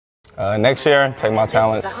Next year, take my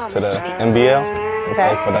talents to the NBL and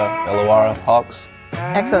play for the Illawarra Hawks.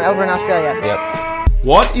 Excellent, over in Australia. Yep.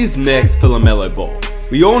 What is next for LaMelo Ball?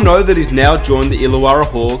 We all know that he's now joined the Illawarra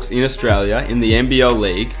Hawks in Australia in the NBL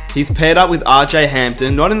League. He's paired up with RJ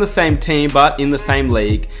Hampton, not in the same team but in the same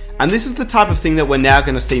league. And this is the type of thing that we're now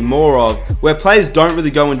going to see more of, where players don't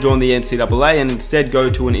really go and join the NCAA and instead go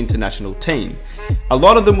to an international team. A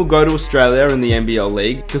lot of them will go to Australia in the NBL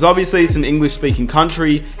League, because obviously it's an English-speaking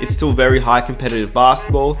country, it's still very high competitive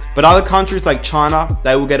basketball, but other countries like China,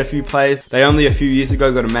 they will get a few players. They only a few years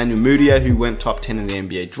ago got Emmanuel Mudiay, who went top 10 in the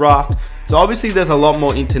NBA draft. So obviously there's a lot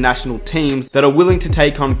more international teams that are willing to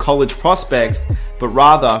take on college prospects, but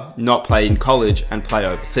rather not play in college and play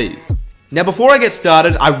overseas. Now before I get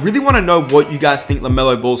started, I really want to know what you guys think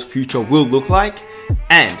LaMelo Ball's future will look like.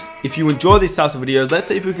 And if you enjoy these types of videos, let's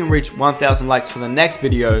see if we can reach 1,000 likes for the next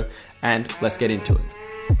video, and let's get into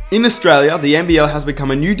it. In Australia, the NBL has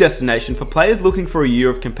become a new destination for players looking for a year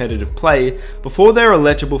of competitive play before they're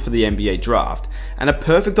eligible for the NBA draft, and a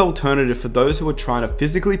perfect alternative for those who are trying to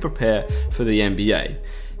physically prepare for the NBA.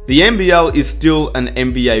 The NBL is still an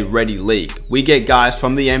NBA ready league. We get guys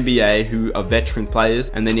from the NBA who are veteran players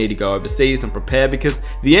and they need to go overseas and prepare because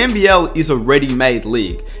the NBL is a ready-made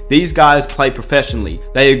league. These guys play professionally.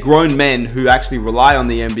 They are grown men who actually rely on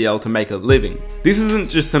the NBL to make a living. This isn't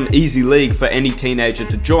just some easy league for any teenager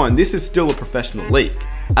to join. This is still a professional league.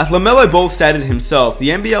 As LaMelo Ball stated himself, the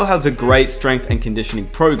NBL has a great strength and conditioning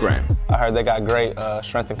program. I heard they got great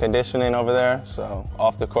strength and conditioning over there, so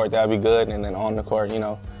off the court that'd be good, and then on the court, you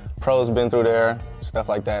know, pros been through there, stuff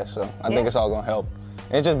like that, so I think it's all gonna help.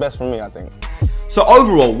 And it's just best for me, I think. So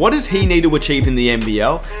overall, what does he need to achieve in the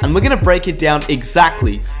NBL? And we're gonna break it down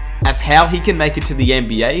exactly as how he can make it to the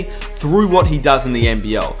NBA through what he does in the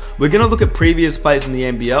NBL. We're gonna look at previous plays in the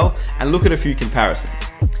NBL and look at a few comparisons.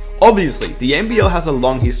 Obviously, the NBL has a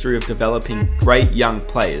long history of developing great young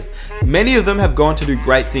players. Many of them have gone to do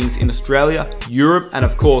great things in Australia, Europe, and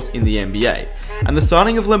of course in the NBA. And the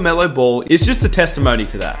signing of LaMelo Ball is just a testimony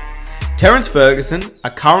to that. Terrence Ferguson,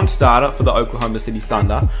 a current starter for the Oklahoma City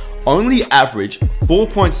Thunder, only averaged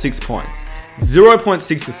 4.6 points,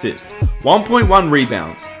 0.6 assists, 1.1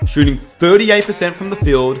 rebounds, shooting 38% from the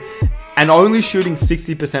field, and only shooting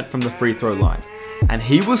 60% from the free throw line. And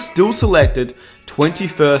he was still selected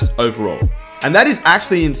 21st overall. And that is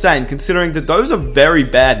actually insane considering that those are very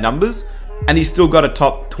bad numbers and he's still got a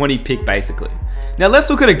top 20 pick basically. Now let's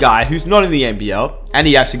look at a guy who's not in the NBL and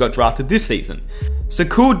he actually got drafted this season.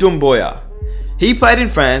 Sekou Doumbouya. He played in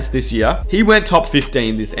France this year. He went top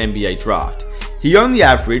 15 this NBA draft. He only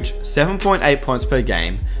averaged 7.8 points per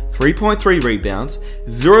game, 3.3 rebounds,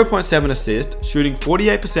 0.7 assists, shooting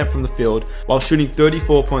 48% from the field while shooting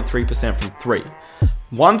 34.3% from 3.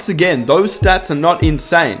 Once again, those stats are not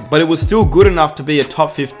insane, but it was still good enough to be a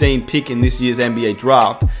top 15 pick in this year's NBA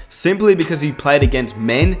draft simply because he played against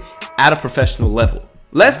men at a professional level.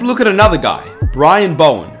 Let's look at another guy, Brian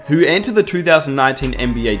Bowen, who entered the 2019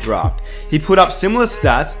 NBA draft. He put up similar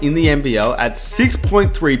stats in the NBL at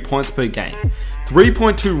 6.3 points per game,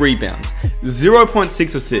 3.2 rebounds,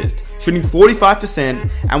 0.6 assists, shooting 45%,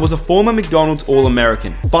 and was a former McDonald's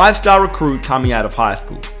All-American, 5-star recruit coming out of high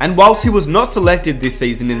school. And whilst he was not selected this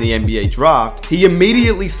season in the NBA draft, he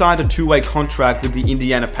immediately signed a 2-way contract with the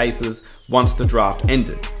Indiana Pacers once the draft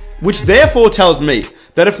ended. Which therefore tells me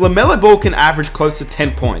that if LaMelo Ball can average close to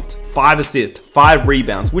 10 points, 5 assists, 5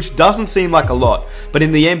 rebounds, which doesn't seem like a lot, but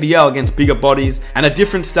in the NBL against bigger bodies and a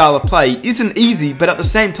different style of play isn't easy, but at the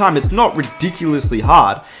same time it's not ridiculously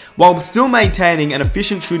hard, while still maintaining an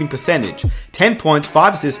efficient shooting percentage, 10 points,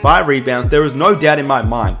 5 assists, 5 rebounds, there is no doubt in my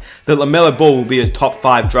mind that LaMelo Ball will be a top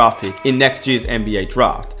 5 draft pick in next year's NBA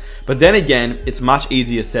draft. But then again, it's much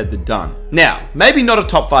easier said than done. Now, maybe not a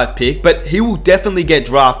top 5 pick, but he will definitely get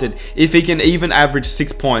drafted if he can even average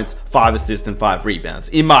 6 points, 5 assists and 5 rebounds,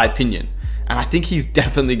 in my opinion. And I think he's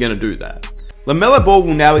definitely going to do that. LaMelo Ball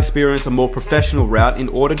will now experience a more professional route in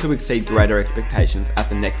order to exceed greater expectations at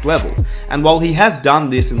the next level. And while he has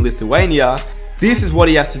done this in Lithuania, this is what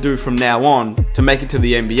he has to do from now on to make it to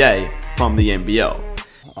the NBA from the NBL.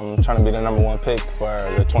 I'm trying to be the #1 pick for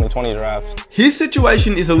the 2020 draft. His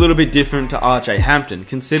situation is a little bit different to RJ Hampton,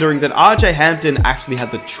 considering that RJ Hampton actually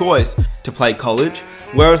had the choice to play college,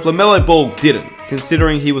 whereas LaMelo Ball didn't,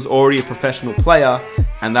 considering he was already a professional player,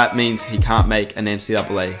 and that means he can't make an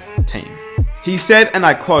NCAA team. He said, and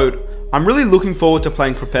I quote, "I'm really looking forward to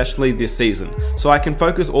playing professionally this season, so I can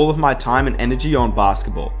focus all of my time and energy on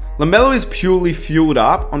basketball." LaMelo is purely fueled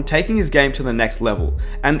up on taking his game to the next level,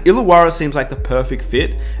 and Illawarra seems like the perfect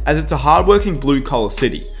fit as it's a hardworking blue-collar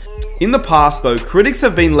city. In the past though, critics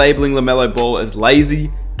have been labeling LaMelo Ball as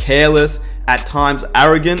lazy, careless, at times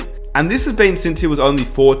arrogant, And this has been since he was only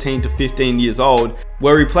 14 to 15 years old,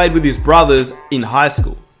 where he played with his brothers in high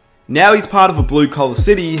school. Now he's part of a blue-collar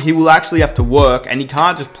city, he will actually have to work and he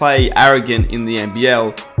can't just play arrogant in the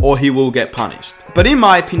NBL or he will get punished. But in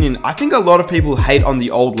my opinion, I think a lot of people hate on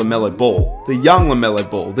the old LaMelo Ball, the young LaMelo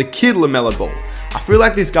Ball, the kid LaMelo Ball. I feel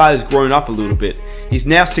like this guy has grown up a little bit. He's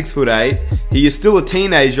now 6'8", he is still a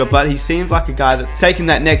teenager, but he seems like a guy that's taken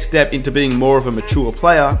that next step into being more of a mature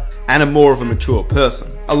player and more of a mature person.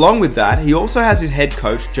 Along with that, he also has his head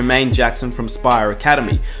coach, Jermaine Jackson from Spire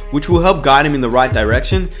Academy, which will help guide him in the right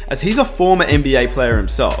direction as he's a former NBA player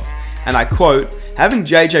himself. And I quote, "Having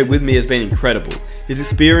JJ with me has been incredible. His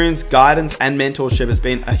experience, guidance and mentorship has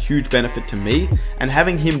been a huge benefit to me, and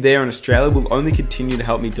having him there in Australia will only continue to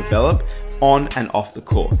help me develop on and off the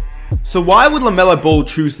court." So why would LaMelo Ball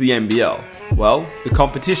choose the NBL? Well, the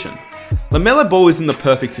competition. LaMelo Ball is in the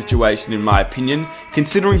perfect situation in my opinion,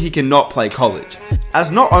 considering he cannot play college,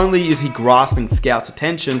 as not only is he grasping scouts'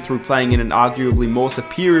 attention through playing in an arguably more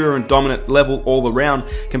superior and dominant level all around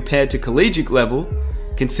compared to collegiate level,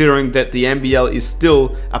 considering that the NBL is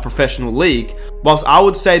still a professional league, whilst I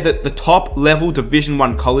would say that the top level Division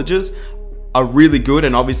 1 colleges are really good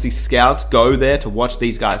and obviously scouts go there to watch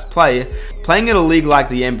these guys play. Playing in a league like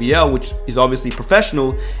the NBL, which is obviously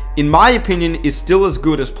professional, in my opinion is still as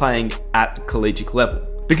good as playing at collegiate level.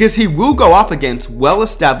 Because he will go up against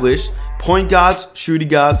well-established point guards, shooting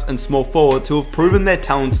guards and small forwards who have proven their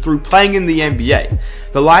talents through playing in the NBA.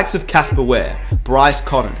 The likes of Casper Ware, Bryce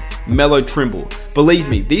Cotton, Melo Trimble. Believe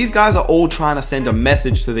me, these guys are all trying to send a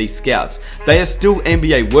message to these scouts. They are still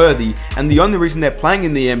NBA worthy, and the only reason they're playing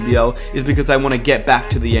in the NBL is because they want to get back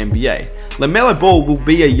to the NBA. LaMelo Ball will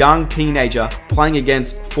be a young teenager playing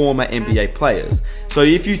against former NBA players. So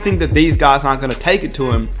if you think that these guys aren't going to take it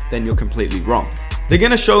to him, then you're completely wrong. They're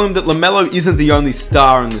going to show him that LaMelo isn't the only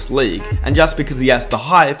star in this league, and just because he has the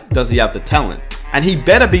hype, does he have the talent? And he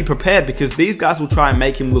better be prepared because these guys will try and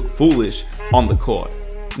make him look foolish on the court.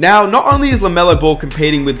 Now, not only is LaMelo Ball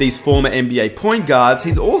competing with these former NBA point guards,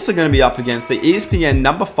 he's also going to be up against the ESPN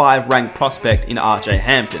number 5 ranked prospect in RJ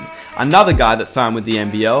Hampton, another guy that signed with the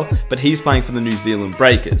NBL, but he's playing for the New Zealand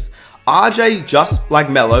Breakers. RJ, just like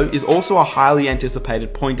Melo, is also a highly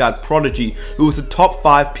anticipated point guard prodigy who was a top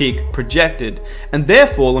 5 pick projected, and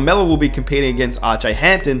therefore LaMelo will be competing against RJ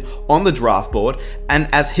Hampton on the draft board, and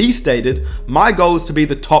as he stated, "My goal is to be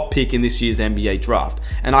the top pick in this year's NBA draft,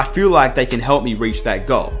 and I feel like they can help me reach that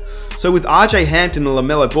goal." So with RJ Hampton and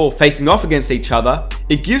LaMelo Ball facing off against each other,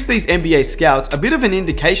 it gives these NBA scouts a bit of an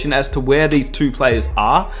indication as to where these two players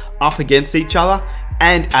are up against each other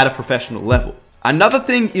and at a professional level. Another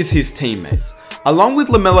thing is his teammates. Along with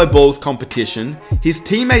LaMelo Ball's competition, his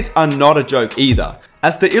teammates are not a joke either,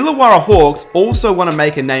 as the Illawarra Hawks also want to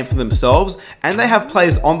make a name for themselves, and they have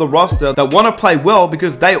players on the roster that want to play well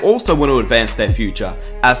because they also want to advance their future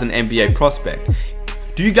as an NBA prospect.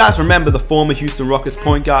 Do you guys remember the former Houston Rockets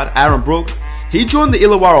point guard Aaron Brooks? He joined the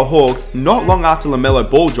Illawarra Hawks not long after LaMelo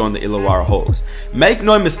Ball joined the Illawarra Hawks. Make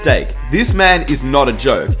no mistake, this man is not a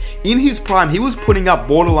joke. In his prime, he was putting up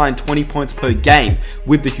borderline 20 points per game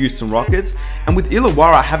with the Houston Rockets, and with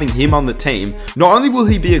Illawarra having him on the team, not only will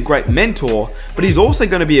he be a great mentor, but he's also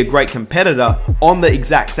going to be a great competitor on the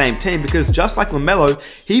exact same team because just like LaMelo,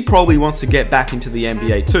 he probably wants to get back into the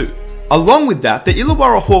NBA too. Along with that, the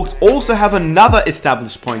Illawarra Hawks also have another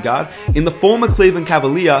established point guard in the former Cleveland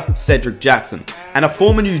Cavalier, Cedric Jackson, and a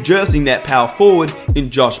former New Jersey net power forward in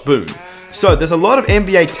Josh Boone. So there's a lot of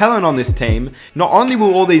NBA talent on this team. Not only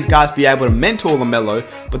will all these guys be able to mentor LaMelo,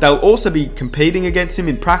 but they'll also be competing against him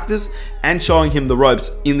in practice and showing him the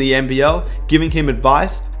ropes in the NBL, giving him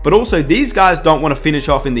advice. But also, these guys don't want to finish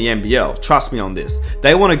off in the NBL, trust me on this.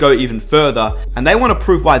 They want to go even further, and they want to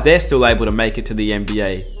prove why they're still able to make it to the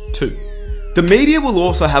NBA too. The media will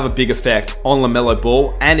also have a big effect on LaMelo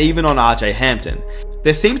Ball and even on RJ Hampton.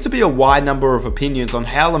 There seems to be a wide number of opinions on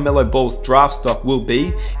how LaMelo Ball's draft stock will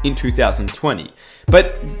be in 2020,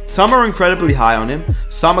 but some are incredibly high on him,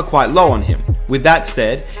 some are quite low on him. With that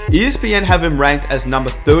said, ESPN have him ranked as number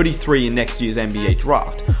 33 in next year's NBA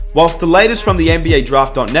draft, whilst the latest from the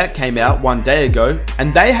NBADraft.net came out one day ago,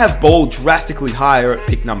 and they have Ball drastically higher at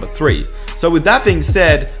pick number 3. So with that being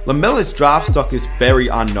said, LaMelo's draft stock is very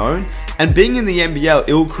unknown, and being in the NBL,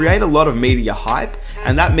 it will create a lot of media hype,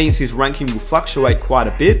 and that means his ranking will fluctuate quite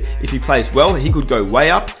a bit. If he plays well, he could go way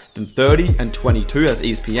up than 30 and 22 as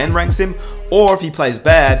ESPN ranks him, or if he plays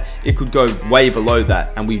bad, it could go way below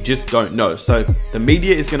that, and we just don't know. So the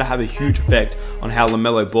media is going to have a huge effect on how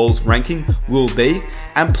LaMelo Ball's ranking will be.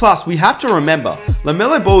 And plus, we have to remember,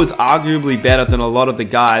 LaMelo Ball is arguably better than a lot of the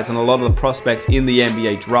guys and a lot of the prospects in the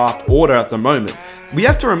NBA draft order at the moment. We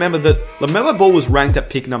have to remember that LaMelo Ball was ranked at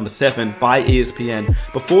pick number 7 by ESPN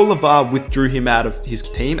before LeVar withdrew him out of his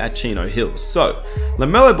team at Chino Hills. So,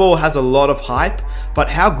 LaMelo Ball has a lot of hype, but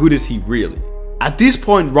how good is he really? At this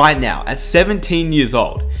point right now, at 17 years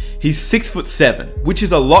old, he's 6'7", which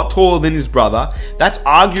is a lot taller than his brother. That's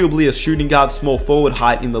arguably a shooting guard small forward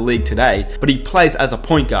height in the league today, but he plays as a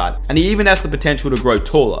point guard, and he even has the potential to grow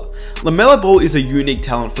taller. LaMelo Ball is a unique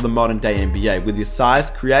talent for the modern day NBA with his size,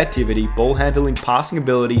 creativity, ball handling, passing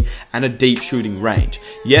ability, and a deep shooting range.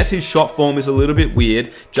 Yes, his shot form is a little bit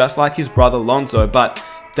weird, just like his brother Lonzo, but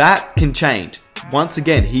that can change. Once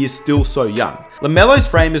again, he is still so young. LaMelo's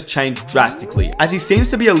frame has changed drastically, as he seems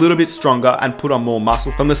to be a little bit stronger and put on more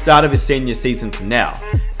muscle from the start of his senior season to now.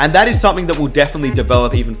 And that is something that will definitely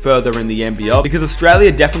develop even further in the NBL, because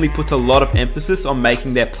Australia definitely puts a lot of emphasis on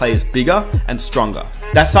making their players bigger and stronger.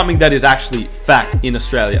 That's something that is actually fact in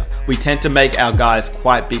Australia. We tend to make our guys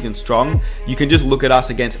quite big and strong. You can just look at us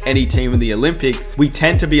against any team in the Olympics. We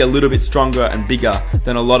tend to be a little bit stronger and bigger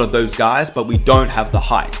than a lot of those guys, but we don't have the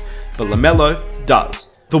height. But LaMelo does.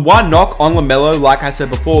 The one knock on LaMelo, like I said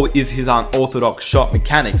before, is his unorthodox shot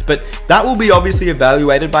mechanics, but that will be obviously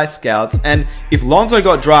evaluated by scouts, and if Lonzo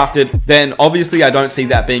got drafted, then obviously I don't see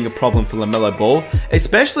that being a problem for LaMelo Ball.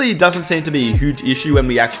 Especially, it doesn't seem to be a huge issue when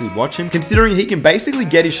we actually watch him, considering he can basically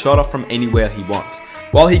get his shot off from anywhere he wants,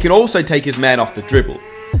 while he can also take his man off the dribble.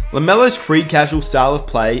 LaMelo's free casual style of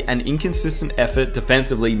play and inconsistent effort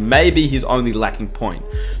defensively may be his only lacking point.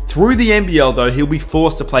 Through the NBL though, he'll be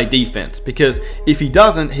forced to play defense, because if he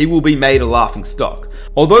doesn't, he will be made a laughing stock.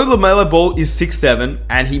 Although LaMelo Ball is 6'7",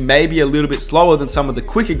 and he may be a little bit slower than some of the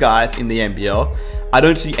quicker guys in the NBL, I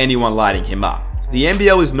don't see anyone lighting him up. The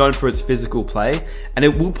NBL is known for its physical play, and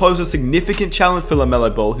it will pose a significant challenge for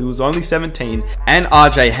LaMelo Ball, who is only 17, and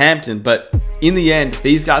RJ Hampton, but in the end,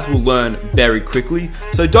 these guys will learn very quickly,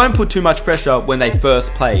 so don't put too much pressure when they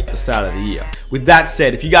first play at the start of the year. With that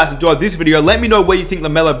said, if you guys enjoyed this video, let me know where you think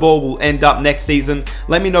LaMelo Ball will end up next season.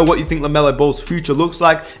 Let me know what you think LaMelo Ball's future looks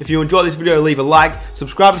like. If you enjoyed this video, leave a like,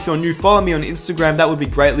 subscribe if you're new, follow me on Instagram, that would be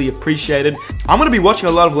greatly appreciated. I'm going to be watching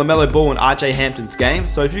a lot of LaMelo Ball and RJ Hampton's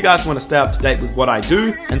games, so if you guys want to stay up to date with what I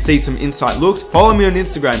do and see some inside looks, follow me on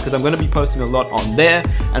Instagram, because I'm going to be posting a lot on there.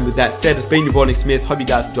 And with that said, it's been your boy Nick Smith. Hope you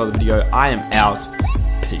guys enjoyed the video. I am out.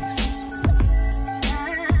 Peace.